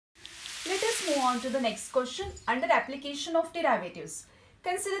on to the next question under application of derivatives.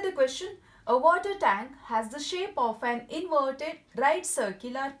 Consider the question. A water tank has the shape of an inverted right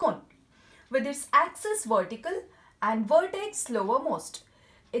circular cone with its axis vertical and vertex lowermost.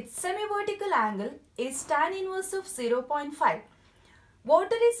 Its semi-vertical angle is tan inverse of 0.5.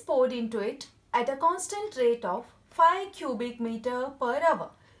 Water is poured into it at a constant rate of 5 cubic meter per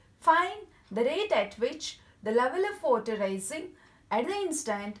hour. Find the rate at which the level of water rising at the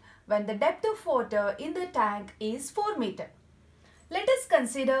instant when the depth of water in the tank is 4 meter. Let us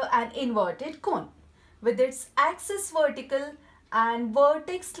consider an inverted cone with its axis vertical and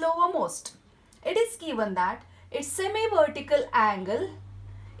vertex lowermost. It is given that its semi-vertical angle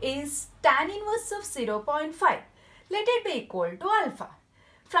is tan inverse of 0.5. Let it be equal to alpha.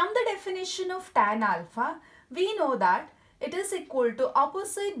 From the definition of tan alpha, we know that it is equal to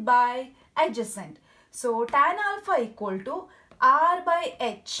opposite by adjacent. So tan alpha equal to R by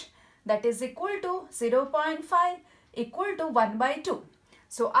H, that is equal to 0.5 equal to 1 by 2.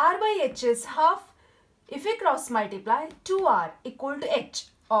 So R by H is half. If we cross multiply, 2R equal to H,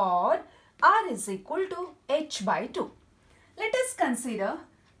 or R is equal to H by 2. Let us consider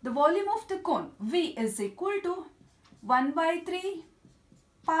the volume of the cone. V is equal to 1 by 3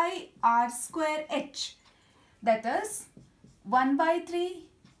 pi R square H, that is 1 by 3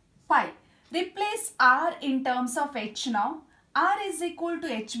 pi. Replace R in terms of H now. R is equal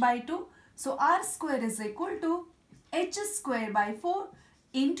to H by 2. So R square is equal to H square by 4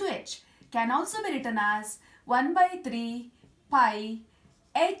 into H. Can also be written as 1 by 3 pi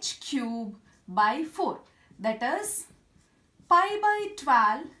H cube by 4. That is pi by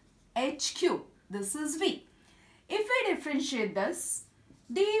 12 H cube. This is V. If we differentiate this,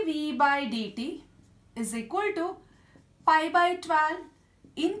 dV by dt is equal to pi by 12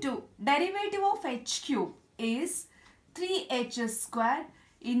 into derivative of H cube is 3H square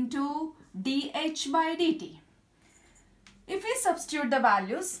into dH by dt. If we substitute the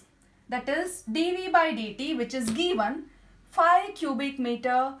values, that is dV by dt, which is given 5 cubic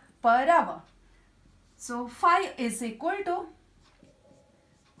meter per hour. So 5 is equal to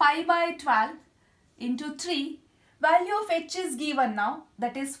pi by 12 into 3. Value of H is given now,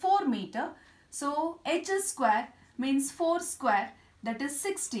 that is 4 meter. So H square means 4 square, that is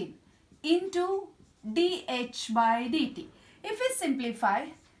 16 into dH by dt. If we simplify,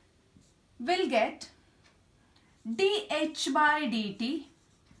 we'll get dH by dt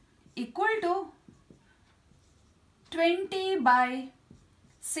equal to 20 by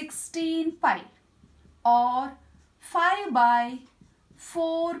 16 pi or 5 by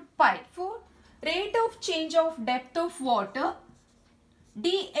 4 pi. For rate of change of depth of water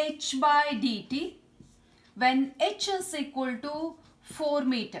dH by dt when H is equal to 4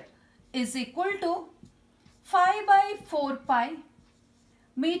 meter is equal to 5 by 4 pi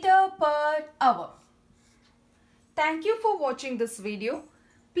meter per hour. Thank you for watching this video.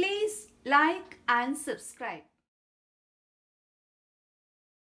 Please like and subscribe.